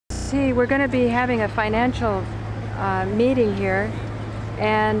DMT, we're going to be having a financial meeting here,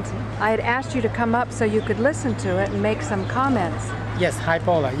 and I had asked you to come up so you could listen to it and make some comments. Yes, hi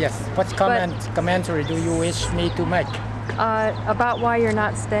Paula, yes. What commentary do you wish me to make? About why you're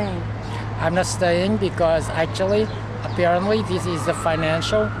not staying. I'm not staying because actually, apparently this is a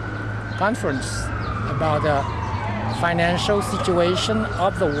financial conference about the financial situation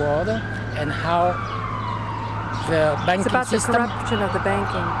of the world and how the banking system... It's about the corruption of the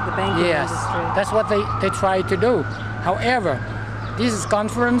banking yes, industry. That's what they try to do. However, this is a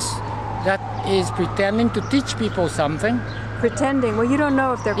conference that is pretending to teach people something. Pretending? Well, you don't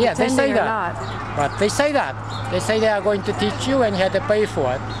know if they're pretending they say or that. not. But they say that. They say they are going to teach you and you have to pay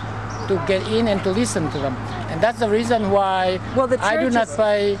for it to get in and to listen to them. And that's the reason why I do not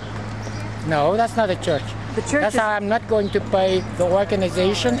pay... No, that's not a church. The church That's how I'm not going to pay the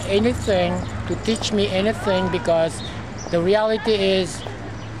organization anything to teach me anything, because the reality is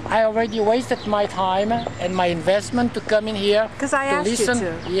I already wasted my time and my investment to come in here because I asked listen. You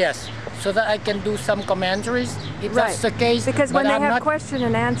to. Yes, so that I can do some commentaries if that's the case. Because when they have question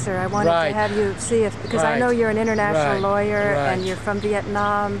and answer, I wanted to have you see if, because I know you're an international lawyer and you're from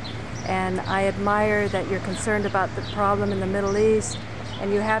Vietnam, and I admire that you're concerned about the problem in the Middle East.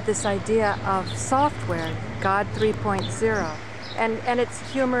 And you have this idea of software, God 3.0. And it's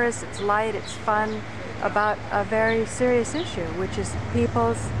humorous, it's light, it's fun, about a very serious issue, which is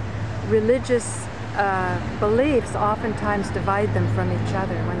people's religious beliefs oftentimes divide them from each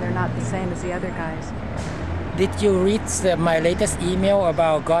other when they're not the same as the other guys. Did you read my latest email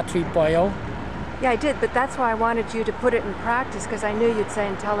about God 3.0? Yeah, I did, but that's why I wanted you to put it in practice, because I knew you'd say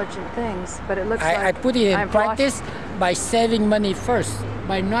intelligent things, but it looks like I put it in practice by saving money first,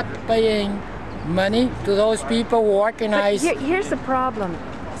 by not paying money to those people who organize... But here's the problem.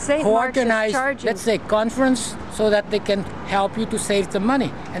 St. Mark's is charging... let's say, conference, so that they can help you to save the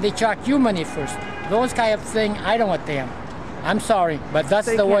money, and they charge you money first. Those kind of things, I don't want them. I'm sorry, but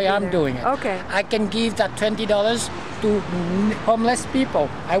that's the way I'm doing it. Okay. I can give that $20 to homeless people.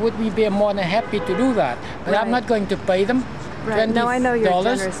 I would be more than happy to do that. But I'm not going to pay them $20 No, I know you're a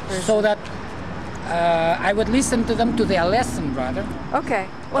generous person. So that I would listen to them to their lesson, rather. Okay.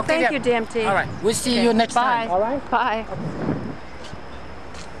 Well, thank you, DMT. All right. We'll see you next time. All right? Bye.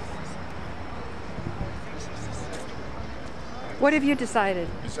 What have you decided?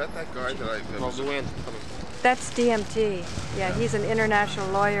 Is that guy that I... That's DMT. Yeah, he's an international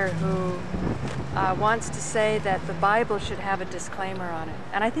lawyer who wants to say that the Bible should have a disclaimer on it.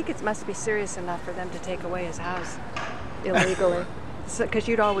 And I think it must be serious enough for them to take away his house illegally. Because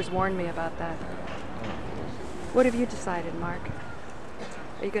you'd always warned me about that. What have you decided, Mark?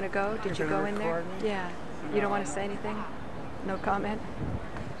 Are you going to go? Did you go in there? Yeah. You don't want to say anything? No comment?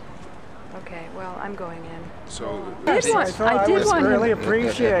 Okay, well, I'm going in. So I really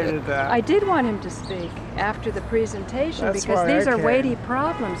appreciated that. I did want him to speak after the presentation because these are weighty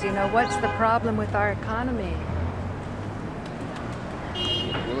problems. You know, what's the problem with our economy?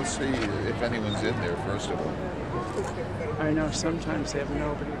 Well, let's see if anyone's in there, first of all. I know sometimes they have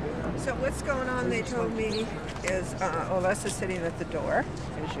nobody there. So what's going on, they told me, is Olesa is sitting at the door,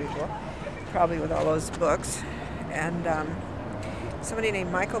 as usual, probably with all those books, and somebody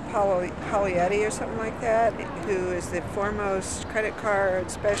named Michael Paolietti or something like that, who is the foremost credit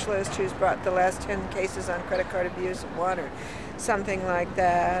card specialist who's brought the last 10 cases on credit card abuse and water. Something like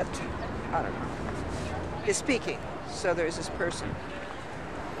that, I don't know, is speaking. So there's this person.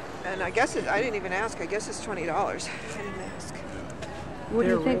 And I guess I didn't even ask, I guess it's $20. I didn't ask. What do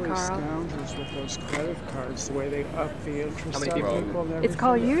you think, Carl? Carl? Scoundrels with those credit cards, the way they up the interest on people. It's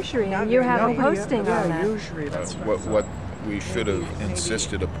called usury, and you have a posting on that. Usury, that's what we should have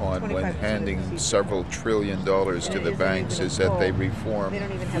insisted upon when handing several $1 trillion to the banks is that they reform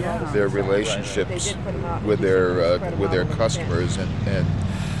their relationships with their customers and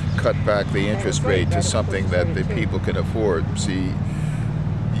cut back the interest rate to something that the people can afford. See,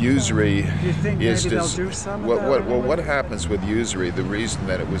 usury is just what happens with usury. The reason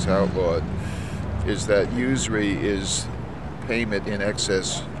that it was outlawed is that usury is payment in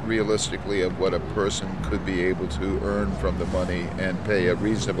excess realistically of what a person could be able to earn from the money and pay a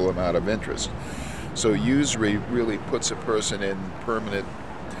reasonable amount of interest. So usury really puts a person in permanent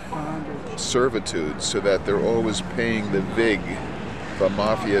servitude so that they're always paying the vig, the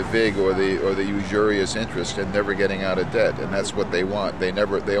mafia vig, or the usurious interest, and never getting out of debt. And that's what they want. They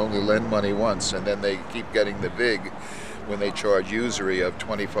only lend money once, and then they keep getting the vig when they charge usury of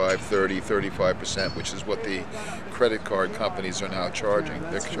 25, 30, 35%, which is what the credit card companies are now charging.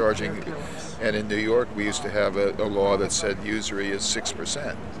 They're charging, and in New York we used to have a law that said usury is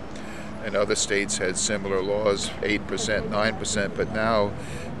 6%. And other states had similar laws, 8%, 9%, but now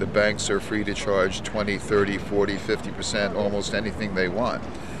the banks are free to charge 20, 30, 40, 50%, almost anything they want.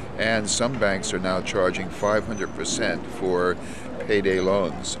 And some banks are now charging 500% for payday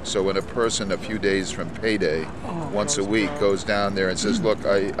loans. So when a person a few days from payday, once a week, goes down there and says, look,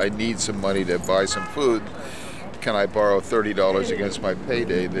 I need some money to buy some food, can I borrow $30 against my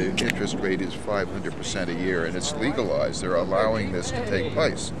payday? The interest rate is 500% a year, and it's legalized. They're allowing this to take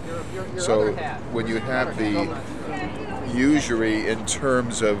place. So when you have the usury in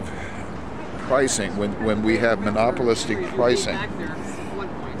terms of pricing, when we have monopolistic pricing,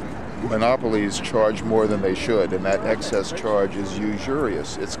 monopolies charge more than they should, and that excess charge is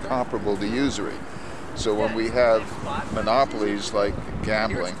usurious. It's comparable to usury. So when we have monopolies like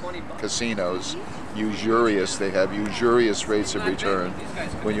gambling, casinos, usurious, they have usurious rates of return.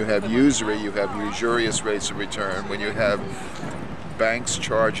 When you have usury, you have usurious rates of return. When you have banks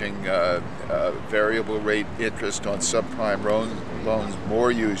charging variable rate interest on subprime loans,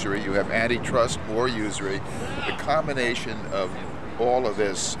 more usury. You have antitrust, more usury. The combination of all of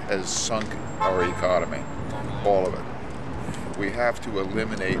this has sunk our economy, all of it. We have to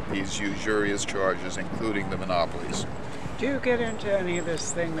eliminate these usurious charges, including the monopolies. Do you get into any of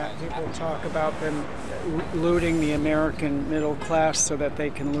this thing that people talk about them looting the American middle class so that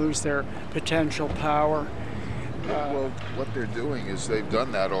they can lose their potential power? Well, what they're doing is they've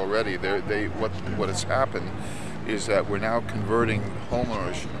done that already. What has happened is that we're now converting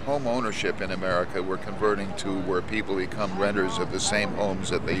home ownership in America. We're converting to where people become renters of the same homes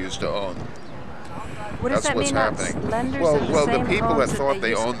that they used to own. What does that mean? That's what's happening. Well, the people that thought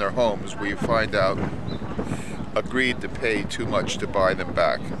they owned their homes, we find out, agreed to pay too much to buy them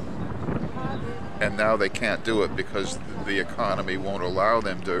back. And now they can't do it because the economy won't allow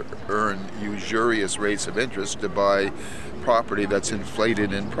them to earn usurious rates of interest to buy property that's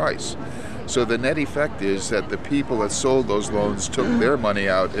inflated in price. So the net effect is that the people that sold those loans took their money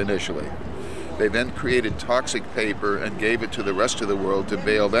out initially. They then created toxic paper and gave it to the rest of the world to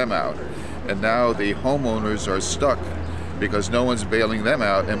bail them out. And now the homeowners are stuck because no one's bailing them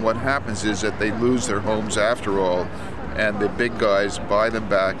out, and what happens is that they lose their homes after all, and the big guys buy them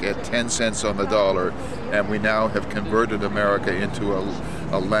back at 10 cents on the dollar, and we now have converted America into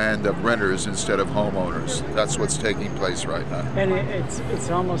a land of renters instead of homeowners. That's what's taking place right now. And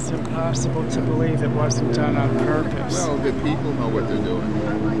it's almost impossible to believe it wasn't done on purpose. Well, the people know what they're doing,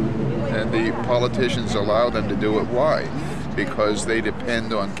 and the politicians allow them to do it. Why? Because they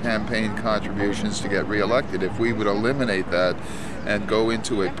depend on campaign contributions to get reelected. If we would eliminate that and go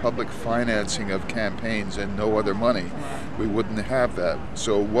into a public financing of campaigns and no other money, we wouldn't have that.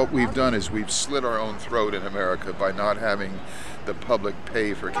 So what we've done is we've slit our own throat in America by not having the public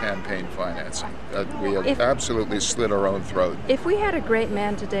pay for campaign financing. We have absolutely slit our own throat. If we had a great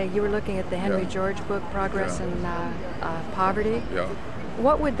man today, you were looking at the Henry George book, Progress and Poverty. Yeah.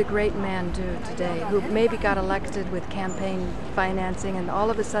 What would the great man do today who maybe got elected with campaign financing and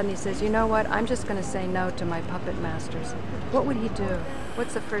all of a sudden he says, you know what, I'm just going to say no to my puppet masters? What would he do?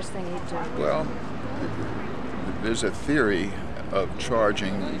 What's the first thing he'd do? Well, there's a theory of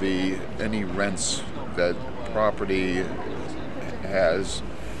charging any rents that property has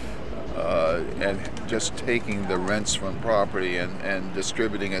and just taking the rents from property and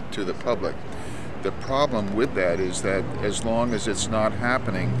distributing it to the public. The problem with that is that as long as it's not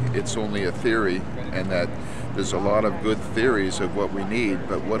happening, it's only a theory, and that there's a lot of good theories of what we need,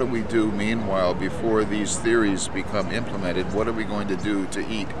 but what do we do meanwhile before these theories become implemented? What are we going to do to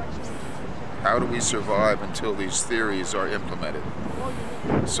eat? How do we survive until these theories are implemented?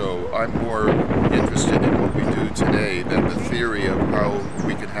 So I'm more interested in what we do today than the theory of how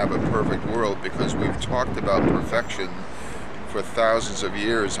we can have a perfect world, because we've talked about perfection for thousands of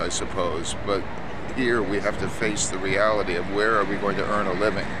years, I suppose, but here we have to face the reality of where are we going to earn a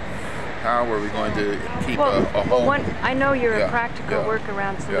living? How are we going to keep a home? I know you're a practical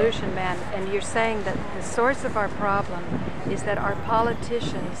workaround solution man, and you're saying that the source of our problem is that our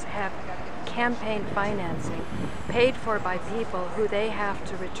politicians have campaign financing paid for by people who they have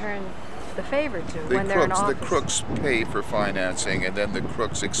to return the favor to when they're in office. The crooks pay for financing, and then the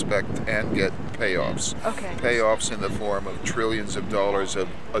crooks expect and get payoffs. Okay. Payoffs in the form of trillions of dollars of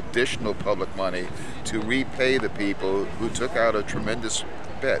additional public money to repay the people who took out a tremendous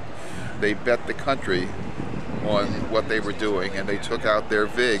bet. They bet the country on what they were doing, and they took out their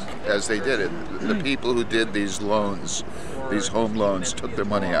vig as they did it. The people who did these loans, these home loans, took their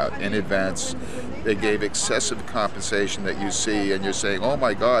money out in advance. They gave excessive compensation that you see, and you're saying, oh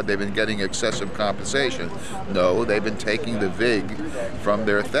my God, they've been getting excessive compensation. No, they've been taking the VIG from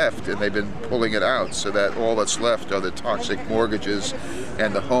their theft, and they've been pulling it out, so that all that's left are the toxic mortgages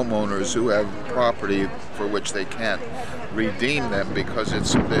and the homeowners who have property for which they can't redeem them because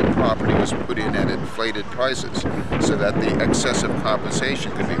the property was put in at inflated prices, so that the excessive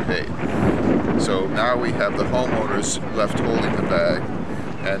compensation could be paid. So now we have the homeowners left holding the bag,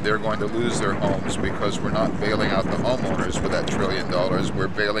 and they're going to lose their homes because we're not bailing out the homeowners with that $1 trillion. We're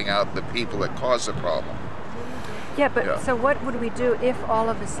bailing out the people that caused the problem. Yeah, but so what would we do if all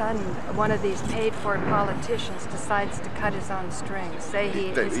of a sudden one of these paid-for politicians decides to cut his own strings? Say he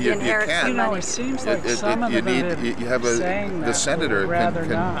inherits some money. It seems like some of them saying that the senator would rather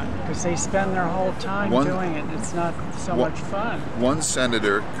not, because they spend their whole time doing it. It's not so much fun. One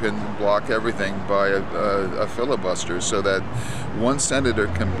senator can block everything by a filibuster, so that one senator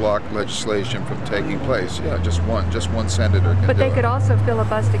can block legislation from taking place. Yeah, just one senator can. But they could also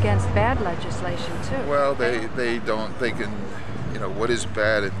filibuster against bad legislation too. Well, they can, what is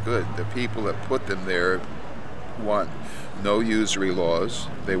bad and good? The people that put them there want no usury laws.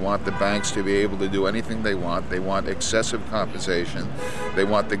 They want the banks to be able to do anything they want. They want excessive compensation. They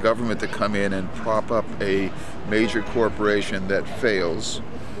want the government to come in and prop up a major corporation that fails,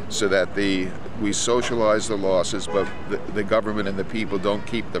 so that we socialize the losses, but the government and the people don't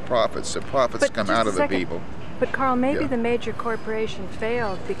keep the profits. The profits come out of the people. But Carl, maybe the major corporation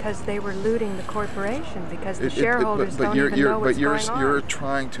failed because they were looting the corporation, because the shareholders don't even know what's going on. You're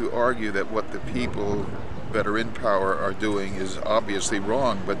trying to argue that what the people that are in power are doing is obviously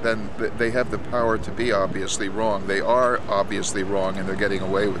wrong, but then they have the power to be obviously wrong. They are obviously wrong, and they're getting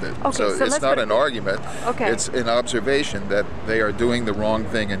away with it. Okay, so it's not an argument. Okay. It's an observation that they are doing the wrong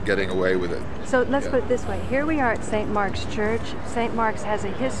thing and getting away with it. So let's put it this way. Here we are at St. Mark's Church. St. Mark's has a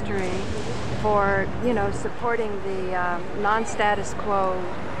history for, supporting the non-status quo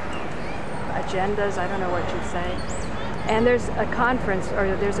agendas. I don't know what you'd say. And there's a conference,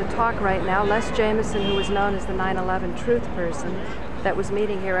 or there's a talk right now. Les Jameson, who was known as the 9/11 truth person, that was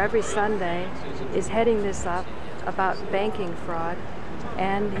meeting here every Sunday, is heading this up about banking fraud,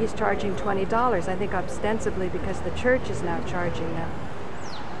 and he's charging $20, I think ostensibly because the church is now charging them.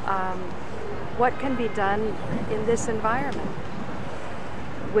 What can be done in this environment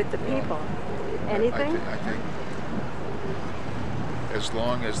with the people? Anything? I think as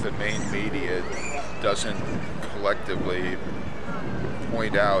long as the main media doesn't collectively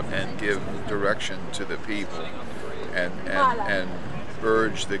point out and give direction to the people and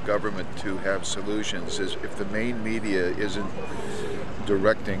urge the government to have solutions, if the main media isn't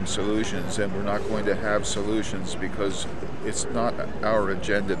directing solutions, then we're not going to have solutions, because it's not our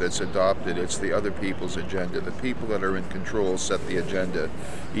agenda that's adopted, it's the other people's agenda. The people that are in control set the agenda.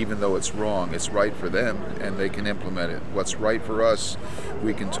 Even though it's wrong, it's right for them, and they can implement it. What's right for us,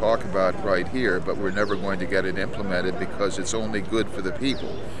 we can talk about right here, but we're never going to get it implemented because it's only good for the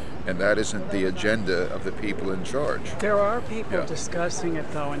people. And that isn't the agenda of the people in charge. There are people discussing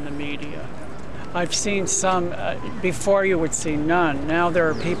it, though, in the media. I've seen some, before you would see none. Now there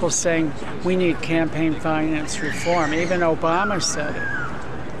are people saying we need campaign finance reform. Even Obama said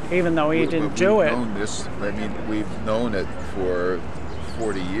it, even though he didn't do it. We've known it for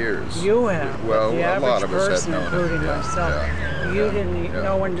 40 years. You have. Well, the a lot average of us person, have known including it. myself. You didn't.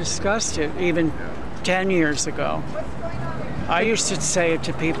 No one discussed it even 10 years ago. I used to say it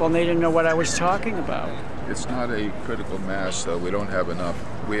to people, and they didn't know what I was talking about. It's not a critical mass, though. We don't have enough.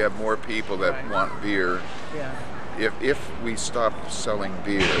 We have more people that want beer. Yeah. If we stopped selling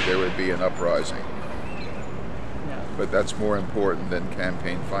beer, there would be an uprising. Yeah. But that's more important than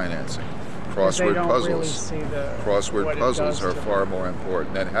campaign financing. Crossword puzzles are far more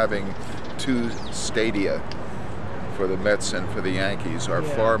important, and having 2 stadia for the Mets and for the Yankees are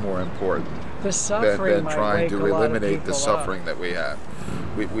far more important than trying to eliminate the suffering that we have.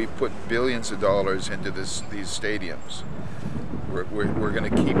 We put billions of dollars into these stadiums. We're going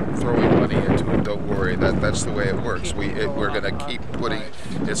to keep throwing money into it. Don't worry, that's the way it works. We're going to keep putting.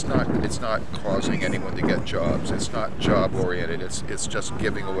 It's not causing anyone to get jobs. It's not job oriented. It's just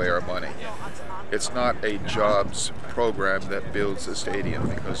giving away our money. It's not a jobs program that builds the stadium,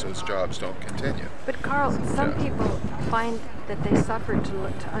 because those jobs don't continue. But Carl, some people find that they suffer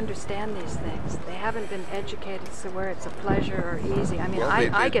to understand these things. They haven't been educated to where it's a pleasure or easy. I mean,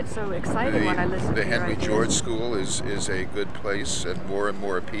 I get so excited when I listen to the Henry George School is a good place, and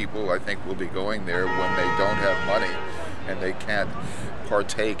more people, I think, will be going there when they don't have money and they can't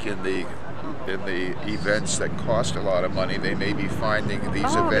partake in the events that cost a lot of money. They may be finding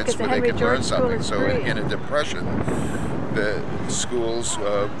these events where they can learn something. So in a depression, the schools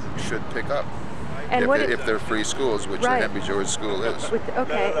should pick up. And if they're free schools, which the Henry George School is.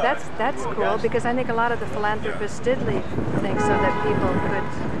 Okay, that's cool, because I think a lot of the philanthropists did leave things so that people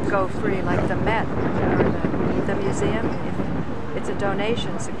could go free, like the Met or the museum. If it's a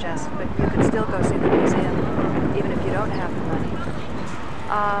donation suggested, but you can still go see the museum even if you don't have the money.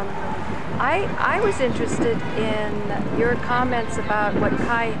 I was interested in your comments about what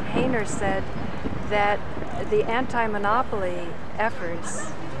Kai Hayner said, that the anti-monopoly efforts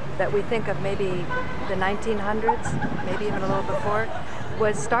that we think of maybe the 1900s, maybe even a little before,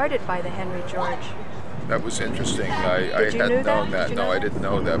 was started by the Henry George. That was interesting. I hadn't known that. No, I didn't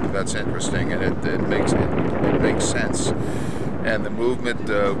know that, but that's interesting, and it makes sense. And the movement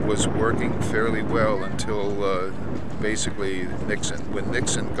was working fairly well until basically Nixon. When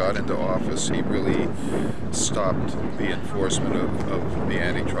Nixon got into office, he really stopped the enforcement of the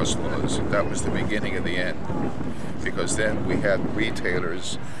antitrust laws. That was the beginning of the end, because then we had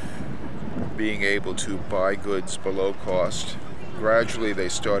retailers being able to buy goods below cost. Gradually they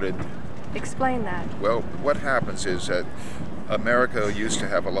started... Explain that. Well, what happens is that America used to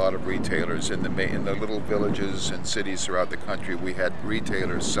have a lot of retailers. In the little villages and cities throughout the country, we had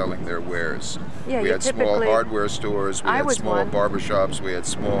retailers selling their wares. Yeah, we had small hardware stores, we had small barbershops, we had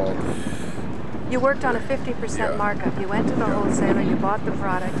small... You worked on a 50% markup. You went to the wholesaler, you bought the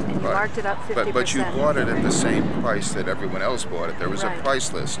product, and you marked it up 50%. But you bought it at the same price that everyone else bought it. There was a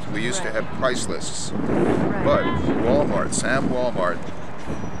price list. We used to have price lists. But Walmart, Sam Walmart,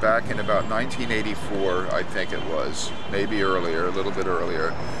 back in about 1984, I think it was, maybe earlier, a little bit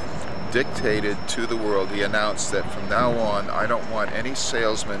earlier, dictated to the world, he announced that from now on, I don't want any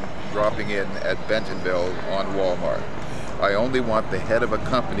salesman dropping in at Bentonville on Walmart. I only want the head of a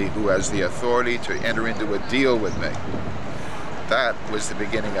company who has the authority to enter into a deal with me. That was the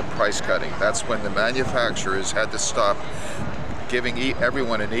beginning of price cutting. That's when the manufacturers had to stop giving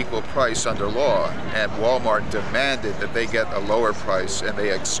everyone an equal price under law, and Walmart demanded that they get a lower price, and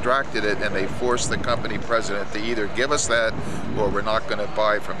they extracted it, and they forced the company president to either give us that or we're not going to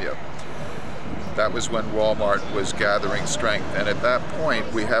buy from you. That was when Walmart was gathering strength, and at that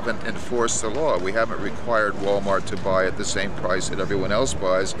point we haven't enforced the law. We haven't required Walmart to buy at the same price that everyone else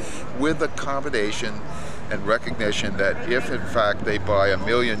buys, with accommodation and recognition that if in fact they buy 1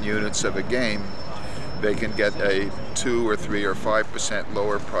 million units of a game, they can get a 2 or 3 or 5%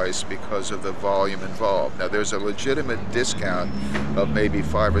 lower price because of the volume involved. Now there's a legitimate discount of maybe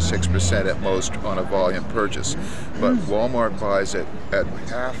 5 or 6% at most on a volume purchase, but Walmart buys it at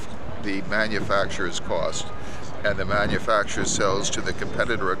half the manufacturer's cost, and the manufacturer sells to the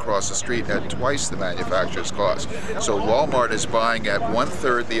competitor across the street at twice the manufacturer's cost. So Walmart is buying at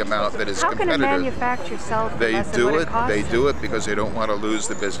 1/3 the amount that his competitor. How can a manufacturer sell for less than what it costs? They do it because they don't want to lose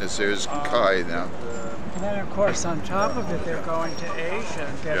the business. There's Kai now. And then, of course, on top of it, they're going to Asia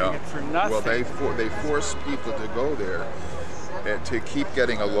and getting it for nothing. Well, they force people to go there to keep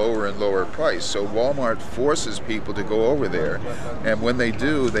getting a lower and lower price. So Walmart forces people to go over there, and when they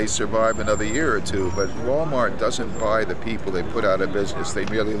do, they survive another year or two. But Walmart doesn't buy the people they put out of business. They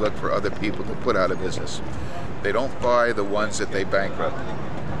merely look for other people to put out of business. They don't buy the ones that they bankrupt.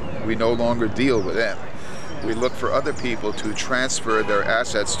 We no longer deal with them. We look for other people to transfer their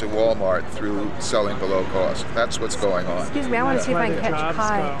assets to Walmart through selling below cost. That's what's going on. Excuse me, I want to see if I can catch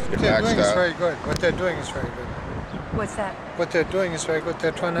Kai. What they're doing is very good. What they're doing is very good. What's that? What they're doing is very good.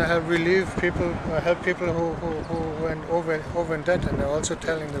 They're trying to help people who went over in debt, and they're also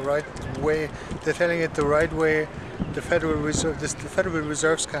telling the right way. They're telling it the right way. The Federal Reserve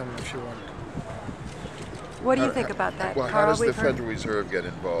scandal, if you want. What do you think about that? Well, Carl, how does the Federal Reserve get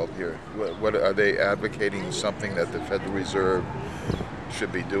involved here? What are they advocating? Something that the Federal Reserve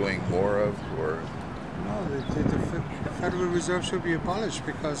should be doing more of, or? No, the Federal Reserve should be abolished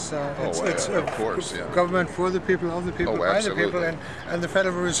because it's of course, government for the people, of the people, by the people, and the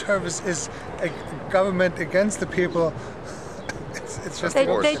Federal Reserve is a government against the people. It's just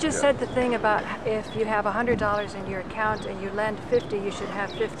they just said the thing about if you have $100 in your account and you lend 50, you should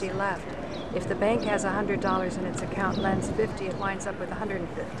have 50 left. If the bank has $100 in its account, lends 50, it winds up with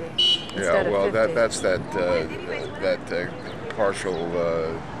 150 instead of 50. That's that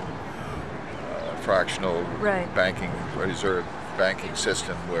partial fractional banking reserve banking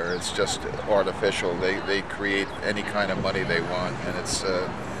system where it's just artificial. They create any kind of money they want, and it's.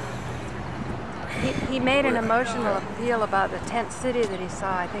 He made an emotional appeal about the tent city that he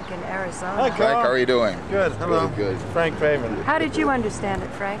saw, I think, in Arizona. Hi, Frank, how are you doing? Good, hello. Good. Frank Raven. How did you understand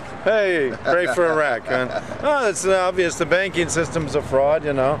it, Frank? Hey, great for Iraq, huh? Oh, it's obvious the banking system's a fraud,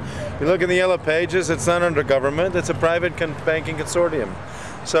 you know. You look in the yellow pages, it's not under government, it's a private banking consortium.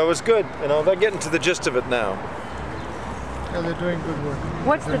 So it's good, you know, they're getting to the gist of it now. Yeah, they're doing good work.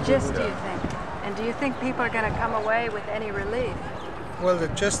 What's the gist, do you think? And do you think people are going to come away with any relief? Well,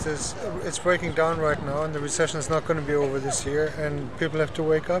 it's breaking down right now, and the recession is not going to be over this year, and people have to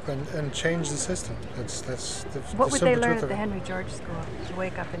wake up and change the system. That's the What would they learn at the it. Henry George School to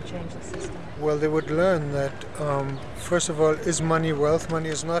wake up and change the system? Well, they would learn that, first of all, is money wealth? Money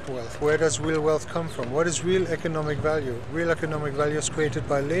is not wealth. Where does real wealth come from? What is real economic value? Real economic value is created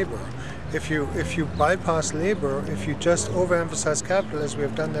by labor. If you bypass labor, if you just overemphasize capital, as we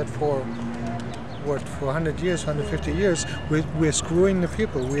have done that for 100 years, 150 years, we're screwing the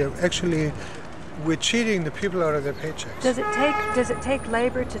people. We're cheating the people out of their paychecks. Does it take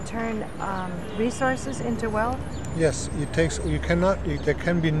labor to turn resources into wealth? Yes, there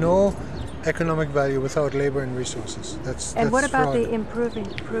can be no economic value without labor and resources. That's what about fraud. the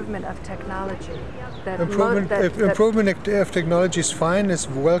improvement of technology? Improvement of technology is fine, is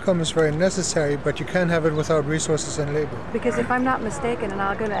welcome, is very necessary, but you can't have it without resources and labor. Because if I'm not mistaken, and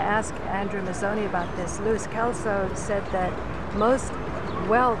I'm going to ask Andrew Mazzoni about this, Louis Kelso said that most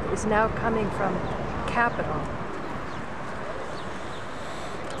wealth is now coming from capital.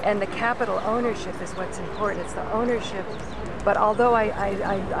 And the capital ownership is what's important. It's the ownership. But although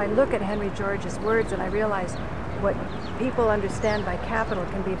I look at Henry George's words and I realize what people understand by capital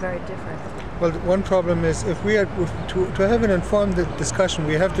can be very different. Well, one problem is if we are to have an informed discussion,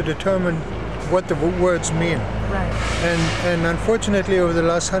 we have to determine what the words mean. Right. And unfortunately, over the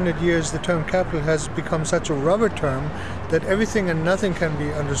last 100 years, the term capital has become such a rubber term that everything and nothing can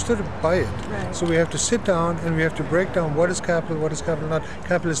be understood by it. Right. So we have to sit down and we have to break down what is capital not.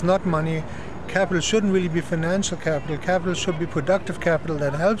 Capital is not money. Capital shouldn't really be financial capital. Capital should be productive capital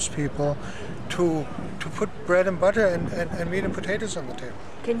that helps people to put bread and butter and meat and potatoes on the table.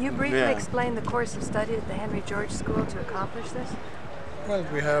 Can you briefly explain the course of study at the Henry George School to accomplish this? Well,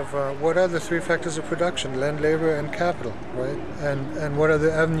 we have what are the three factors of production: land, labor, and capital, right? And what are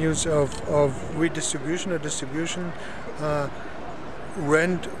the avenues of redistribution or distribution?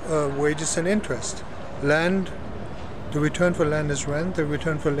 Rent, wages, and interest. Land, the return for land is rent, the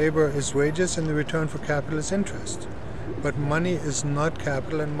return for labor is wages, and the return for capital is interest. But money is not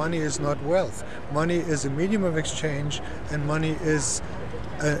capital, and money is not wealth. Money is a medium of exchange, and money is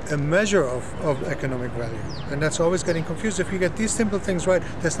a measure of economic value. And that's always getting confused. If you get these simple things right,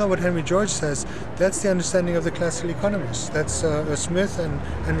 that's not what Henry George says. That's the understanding of the classical economists. That's Smith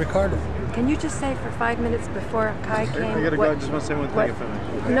and Ricardo. Can you just say for 5 minutes before Kai came? I gotta go. I just want to say one thing if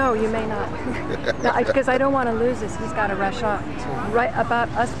I may. No, you may not. Because I don't want to lose this. He's got to rush off. Right about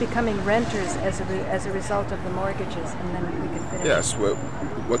us becoming renters as a result of the mortgages, and then we can finish. Yes.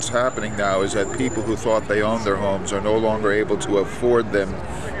 What's happening now is that people who thought they owned their homes are no longer able to afford them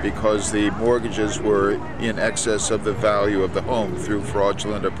because the mortgages were in excess of the value of the home through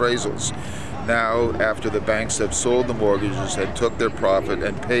fraudulent appraisals. Now, after the banks have sold the mortgages and took their profit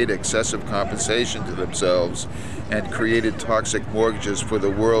and paid excessive compensation to themselves and created toxic mortgages for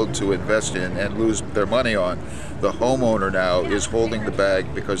the world to invest in and lose their money on, the homeowner now is holding the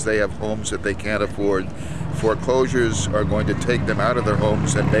bag because they have homes that they can't afford. Foreclosures are going to take them out of their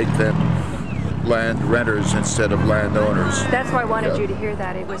homes and make them land renters instead of landowners. That's why I wanted you to hear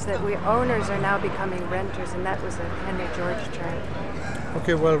that. It was that we owners are now becoming renters, and that was a Henry George term.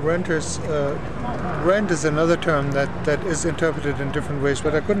 Okay, well, rent is another term that is interpreted in different ways,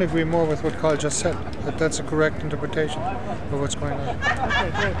 but I couldn't agree more with what Carl just said, that that's a correct interpretation of what's going on. Okay,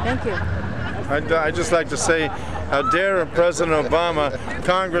 great. Thank you. I'd just like to say, how dare President Obama,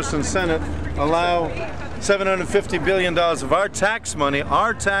 Congress and Senate allow $750 billion of our tax money,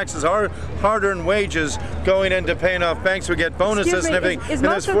 our taxes, our hard-earned wages going into paying off banks. We get bonuses and everything. And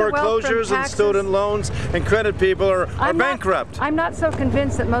there's foreclosures and student loans, and credit people are bankrupt. I'm not so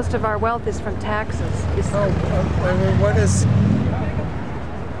convinced that most of our wealth is from taxes. I mean, what is...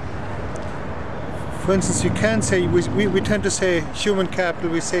 For instance, you can say, we tend to say human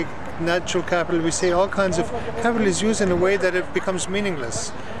capital, we say natural capital, we say all kinds of... Capital is used in a way that it becomes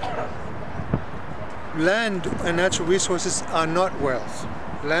meaningless. Land and natural resources are not wealth.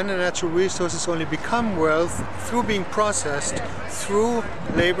 Land and natural resources only become wealth through being processed through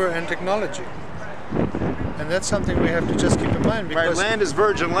labor and technology. And that's something we have to just keep in mind. Because land is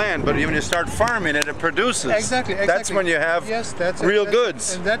virgin land, but when you start farming it, it produces. Exactly. That's when you have real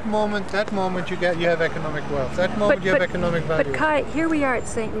goods. And that moment you have economic wealth. That moment you have economic value. But Kai, here we are at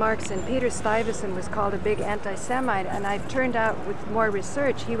St. Mark's, and Peter Stuyvesant was called a big anti-Semite, and I turned out with more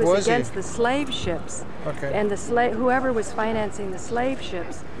research, he was against the slave ships. Okay. And whoever was financing the slave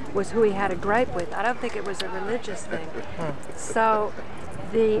ships was who he had a gripe with. I don't think it was a religious thing. So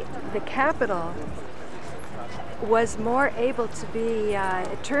the capital was more able to be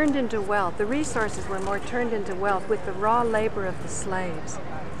turned into wealth. The resources were more turned into wealth with the raw labor of the slaves.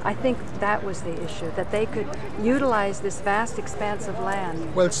 I think that was the issue, that they could utilize this vast expanse of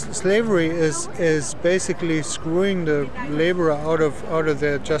land. Well, slavery is basically screwing the laborer out of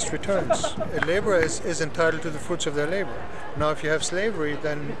their just returns. A laborer is entitled to the fruits of their labor. Now, if you have slavery,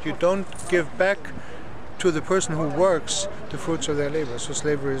 then you don't give back to the person who works the fruits of their labor. So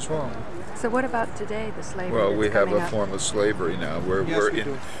slavery is wrong. So what about today, the slavery? Well, we have a up? form of slavery now. We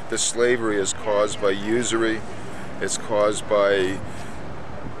do. The slavery is caused by usury. It's caused by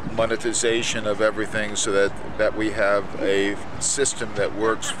monetization of everything, so that we have a system that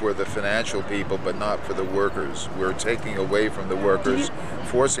works for the financial people but not for the workers. We're taking away from the workers,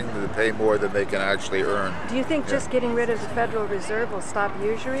 forcing them to pay more than they can actually earn. Do you think just getting rid of the Federal Reserve will stop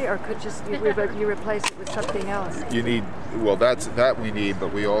usury, or could just you replace it with something else? You need, well, that we need,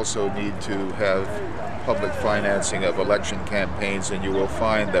 but we also need to have public financing of election campaigns, and you will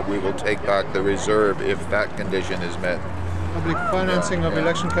find that we will take back the reserve if that condition is met. Public financing of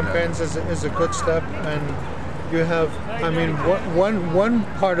election campaigns is a good step, and you have, I mean, one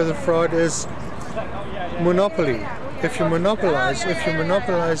part of the fraud is monopoly. If you monopolize,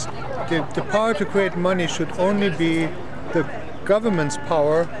 the power to create money should only be the government's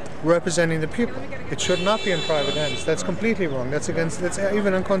power representing the people. It should not be in private hands. That's completely wrong. That's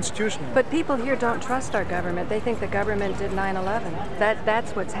even unconstitutional. But people here don't trust our government. They think the government did 9/11.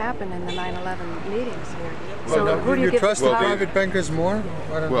 That's what's happened in the 9/11 meetings here. Well, so who do you give trust the private bankers more?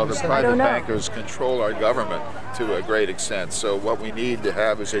 Well, the private bankers control our government to a great extent. So what we need to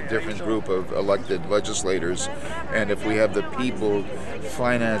have is a different group of elected legislators. And if we have the people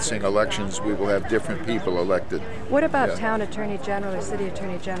financing elections, we will have different people elected. What about town attorney general or city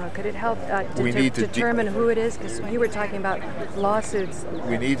attorney general? Could it help determine who it is? Because you were talking about lawsuits.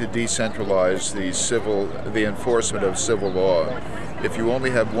 We need to decentralize the enforcement of civil law. If you only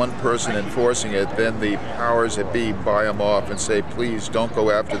have one person enforcing it, then the powers that be buy them off and say, please don't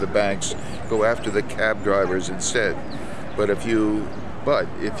go after the banks, go after the cab drivers instead. But if you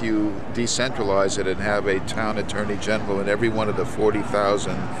decentralize it and have a town attorney general in every one of the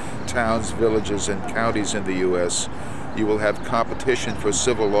 40,000 towns, villages, and counties in the U.S., you will have competition for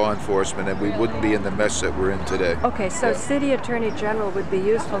civil law enforcement, and we wouldn't be in the mess that we're in today. Okay, so City Attorney General would be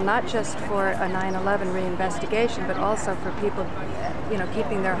useful not just for a 9/11 reinvestigation, but also for people,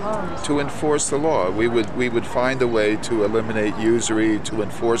 keeping their homes. To enforce the law, we would find a way to eliminate usury, to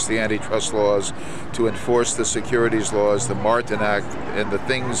enforce the antitrust laws, to enforce the securities laws, the Martin Act, and the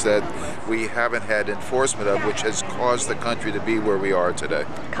things that we haven't had enforcement of, which has caused the country to be where we are today.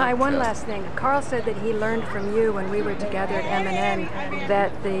 Kai, one last thing. Carl said that he learned from you when we were together at M&N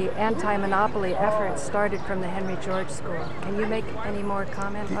that the anti-monopoly efforts started from the Henry George School. Can you make any more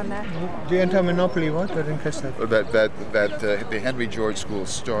comment on that? The anti-monopoly what? I didn't catch that. That the Henry George School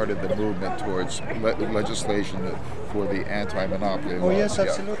started the movement towards legislation for the anti-monopoly laws. Oh yes,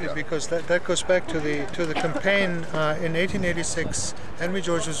 absolutely, because that goes back to the campaign in 1886. Henry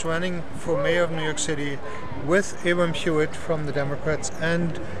George was running for mayor of New York City with Abram Hewitt from the Democrats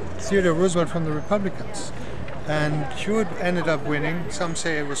and Theodore Roosevelt from the Republicans. And Hewitt ended up winning. Some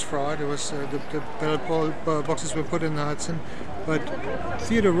say it was fraud. It was the ballot boxes were put in the Hudson. But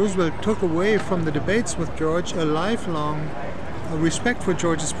Theodore Roosevelt took away from the debates with George a lifelong respect for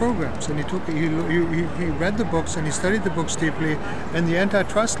George's programs, and he read the books and he studied the books deeply. And the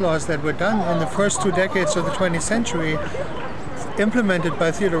antitrust laws that were done in the first 2 decades of the 20th century, implemented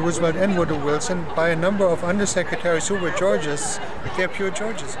by Theodore Roosevelt and Woodrow Wilson, by a number of undersecretaries who were Georges, they're pure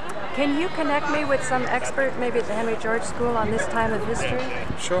Georges. Can you connect me with some expert, maybe at the Henry George School, on this time of history?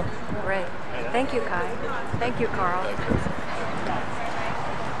 Sure. Great. Thank you, Kai. Thank you, Carl.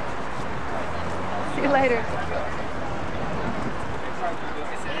 See you later.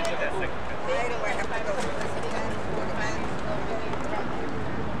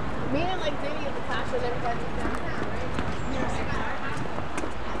 Me and Diddy at the class with everybody.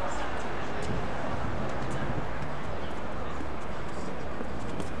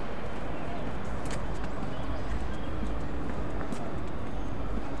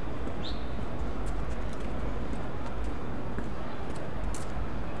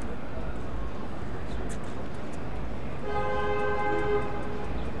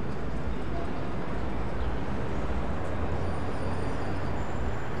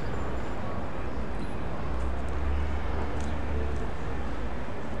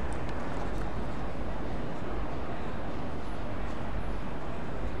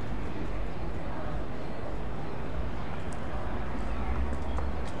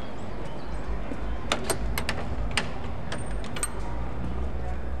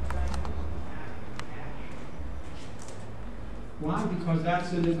 Why? Because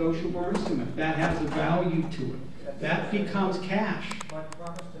that's a negotiable instrument. That has a value to it. That becomes cash.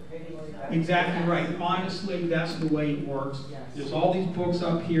 Exactly right. Honestly, that's the way it works. There's all these books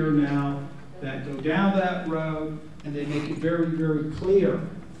up here now that go down that road, and they make it very, very clear.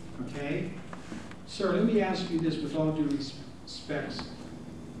 Okay? Sir, let me ask you this with all due respect.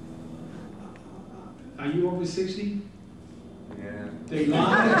 Are you over 60? Yeah. They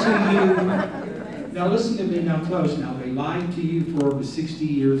lied to you. Now listen to me now close now. They lied to you for over 60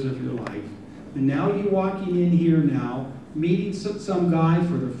 years of your life. And now you're walking in here now, meeting some guy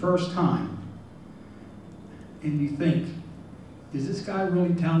for the first time. And you think, is this guy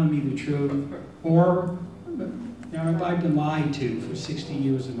really telling me the truth? Or have I been lied to for 60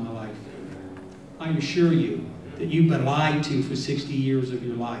 years of my life? I assure you that you've been lied to for 60 years of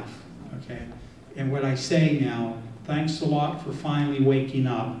your life, okay? And what I say now, thanks a lot for finally waking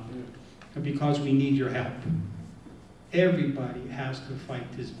up, because we need your help. Everybody has to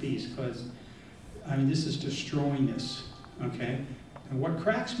fight this beast, because, I mean, this is destroying us, okay? And what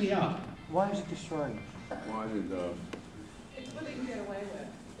cracks me up... Why is it destroying? Why did... It's what they can get away with.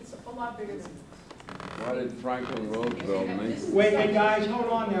 It's a lot bigger than... Why did Franklin Roosevelt make... Wait, guys, hold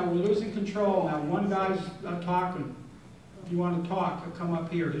on now. We're losing control now. One guy's talking. If you want to talk, come up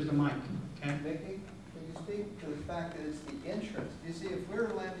here. Here's the mic, okay? Vicki, can you speak to the fact that it's the interest? You see, if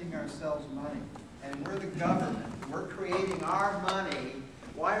we're lending ourselves money, and we're the government, we're creating our money,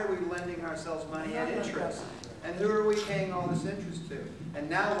 why are we lending ourselves money at interest? And who are we paying all this interest to? And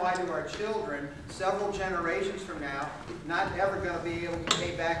now why do our children, several generations from now, not ever going to be able to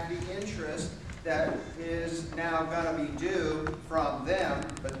pay back the interest that is now going to be due from them,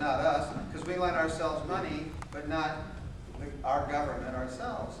 but not us, because we lend ourselves money, but not our government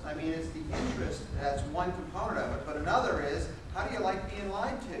ourselves. I mean, it's the interest, that's one component of it, but another is, how do you like being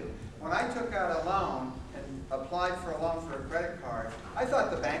lied to? When I took out a loan and applied for a loan for a credit card, I thought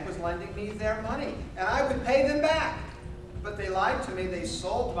the bank was lending me their money, and I would pay them back. But they lied to me, they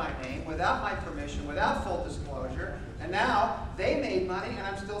sold my name without my permission, without full disclosure, and now they made money and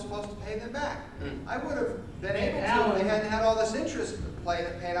I'm still supposed to pay them back. I would have been able to if they hadn't had all this interest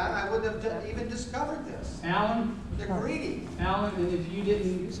paid on, I wouldn't have even discovered this. Alan? They're greedy. Alan, and if you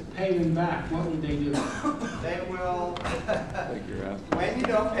didn't pay them back, what would they do? They will, when you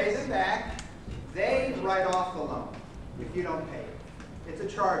don't pay them back, they write off the loan if you don't pay it. It's a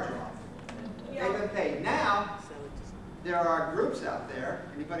charge-off. They've been paid. Now, there are groups out there.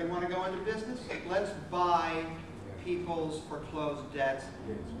 Anybody want to go into business? Let's buy people's foreclosed debts.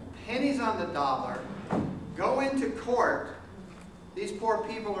 Pennies on the dollar. Go into court. These poor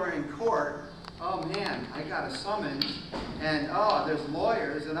people are in court. Oh man, I got a summons, and oh, there's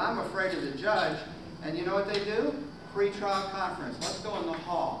lawyers, and I'm afraid of the judge. And you know what they do? Pre-trial conference. Let's go in the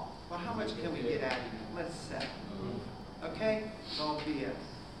hall. Well, how much can we get out of you? Let's settle. Okay? It's all BS.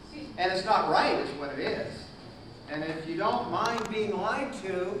 And it's not right, is what it is. And if you don't mind being lied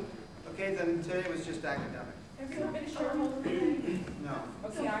to, okay, then today was just academic. Have you finished your whole thing? No.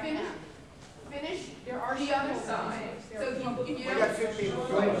 Okay, finish. There are the other side. So if you We got two people.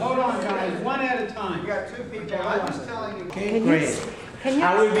 Wait, hold on, guys. One at a time. We got two people. I'm just telling you. Okay, great.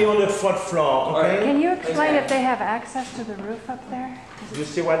 I will be on the fourth floor, okay? Can you explain if they have access to the roof up there? You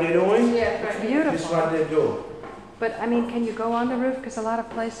see what they're doing? Yeah, it's beautiful. This is what they do. But, I mean, can you go on the roof? Because a lot of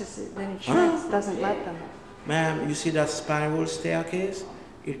places, the insurance doesn't let them. Ma'am, you see that spiral staircase?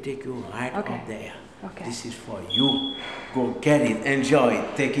 It'll take you right up there. Okay. This is for you. Go get it, enjoy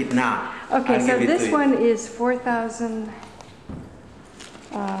it, take it now. Okay, I'll so give it this to you. one is 4,000,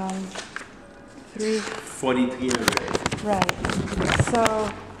 4,300. right. So,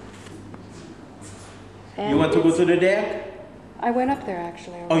 You want to go to the deck? I went up there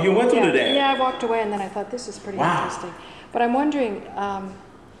actually. Oh, you went to the deck? Yeah, I walked away and then I thought this is pretty Wow. interesting. But I'm wondering,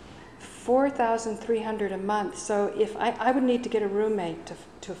 4,300 a month. So if I would need to get a roommate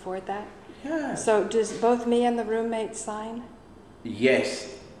to afford that. Yeah. So does both me and the roommate sign? Yes.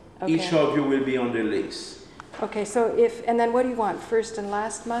 Okay. Each of you will be on the list. Okay, so and then what do you want? First and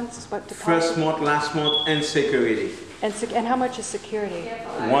last months? What deposit? First month, last month, and security. And how much is security?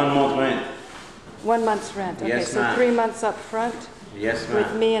 1 month rent. 1 month's rent. Okay, Yes, so ma'am. 3 months up front? Yes, ma'am.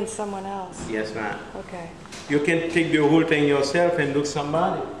 With me and someone else? Yes, ma'am. Okay. You can take the whole thing yourself and look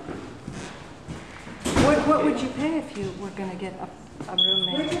somebody. What would you pay if you were going to get a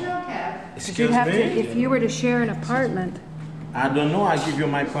roommate? Where'd you go, Kev? Excuse me? If you were to share an apartment. I don't know. I give you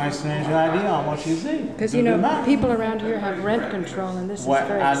my price range idea. How much is it? Because, you know, people around here have rent control, and this is Well,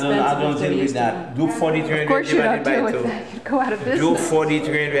 very I expensive. don't deal with that. Do 4,300 Of course you don't divided deal by with 2. that. You'd go out of business. Do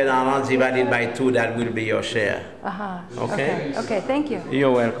 4,300 divided by 2. That will be your share. Okay? Okay, thank you.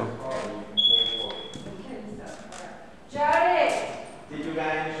 You're welcome. Jody! Did you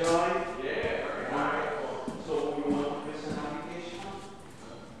guys enjoy? Yeah. So you want to present an application?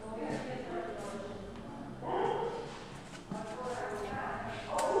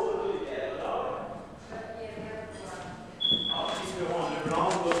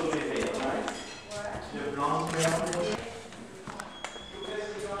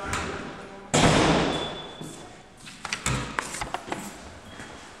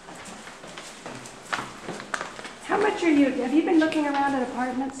 much are you, have you been looking around at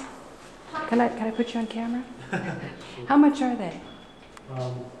apartments? Can I put you on camera? How much are they?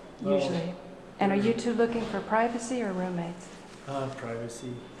 Usually. And are you two looking for privacy or roommates?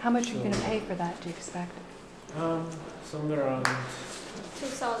 Privacy. How much are you going to pay for that, do you expect? Somewhere around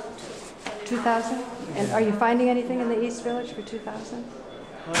 2,000. 2,000? And are you finding anything in the East Village for 2,000?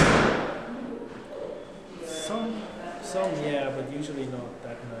 Some, yeah, but usually not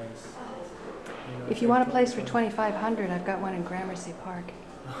that nice. You know, If you want a place for 2,500, I've got one in Gramercy Park.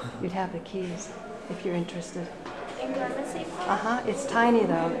 You'd have the keys if you're interested. In Gramercy Park? Uh-huh. It's tiny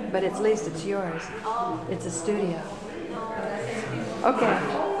though, but at least it's yours. Oh. It's a studio. Okay,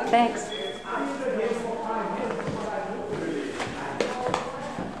 thanks.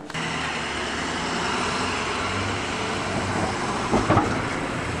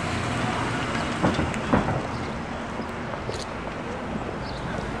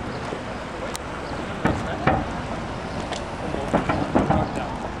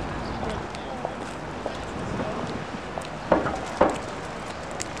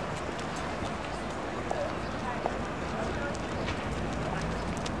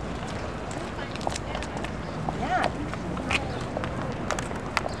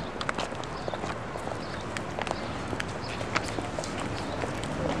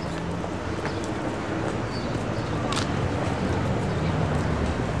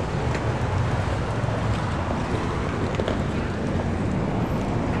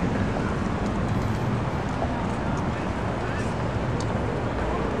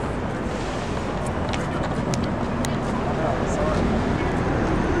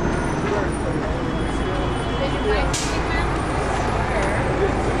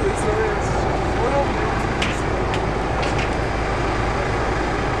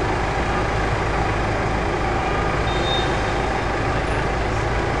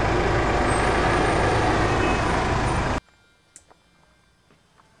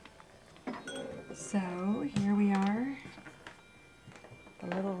 So here we are,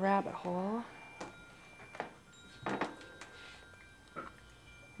 the little rabbit hole.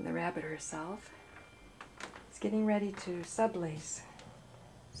 The rabbit herself is getting ready to sublease.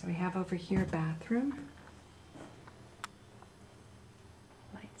 So we have over here a bathroom.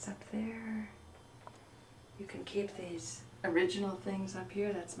 Lights up there. You can keep these original things up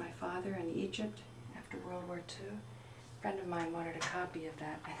here. That's my father in Egypt after World War II. A friend of mine wanted a copy of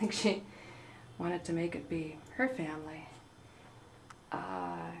that. I think she wanted to make it be her family.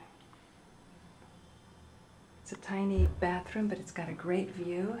 It's a tiny bathroom, but it's got a great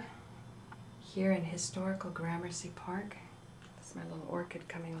view. Here in historical Gramercy Park. That's my little orchid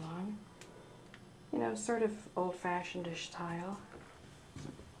coming along. You know, sort of old-fashioned-ish tile.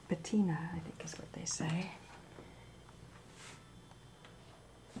 Patina, I think is what they say.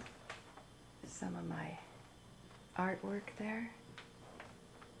 Some of my artwork there.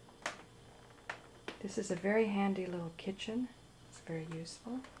 This is a very handy little kitchen. It's very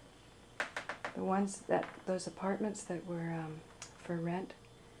useful. Those apartments that were for rent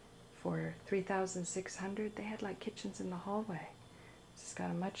for $3,600, they had like kitchens in the hallway. It's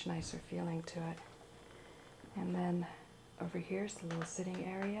got a much nicer feeling to it. And then over here is the little sitting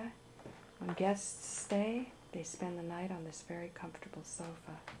area. When guests stay, they spend the night on this very comfortable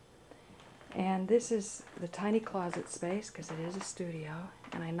sofa. And this is the tiny closet space because it is a studio,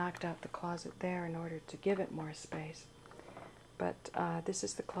 and I knocked out the closet there in order to give it more space. But this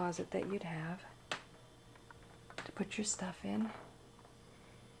is the closet that you'd have to put your stuff in.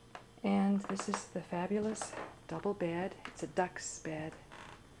 And this is the fabulous double bed. It's a duck's bed.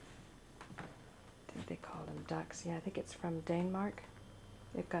 I think they call them ducks. Yeah, I think it's from Denmark.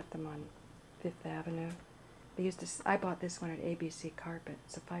 They've got them on Fifth Avenue. They used to. I bought this one at ABC Carpet.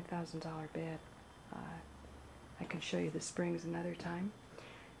 It's a $5,000 bed. I can show you the springs another time.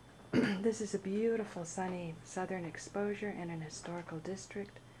 This is a beautiful sunny southern exposure in an historical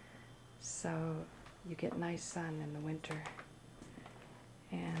district, so you get nice sun in the winter.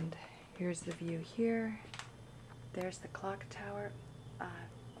 And here's the view here. There's the clock tower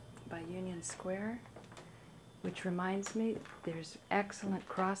by Union Square, which reminds me there's excellent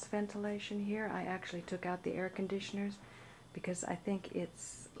cross ventilation here. I actually took out the air conditioners because I think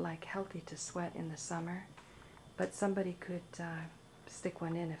it's like healthy to sweat in the summer, but somebody could stick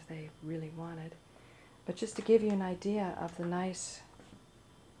one in if they really wanted. But just to give you an idea of the nice,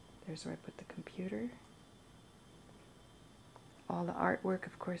 there's where I put the computer. All the artwork,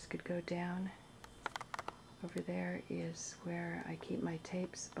 of course, could go down. Over there is where I keep my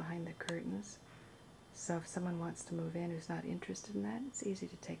tapes behind the curtains. So if someone wants to move in who's not interested in that, it's easy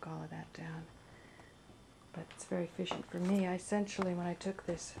to take all of that down. But it's very efficient for me. I essentially, when I took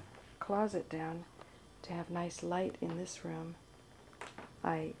this closet down, to have nice light in this room,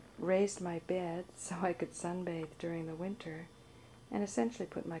 I raised my bed so I could sunbathe during the winter and essentially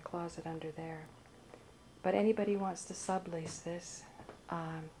put my closet under there. But anybody wants to sublease this,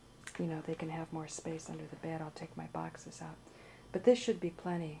 you know, they can have more space under the bed. I'll take my boxes out. But this should be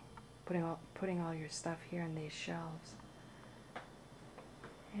plenty, putting all your stuff here in these shelves.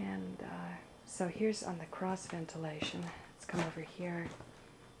 And so here's on the cross ventilation. Let's come over here.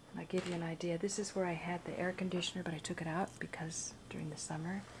 I'll give you an idea. This is where I had the air conditioner, but I took it out because during the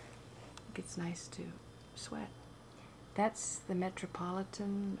summer it gets nice to sweat. That's the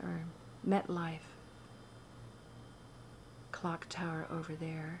Metropolitan or MetLife clock tower over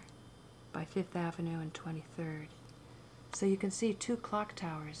there by 5th Avenue and 23rd. So you can see 2 clock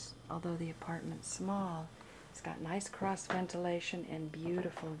towers, although the apartment's small. It's got nice cross ventilation and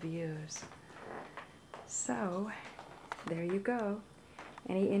beautiful views. So there you go.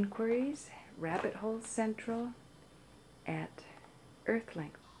 Any inquiries? Rabbit Hole Central at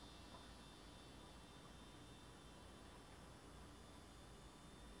Earthlink.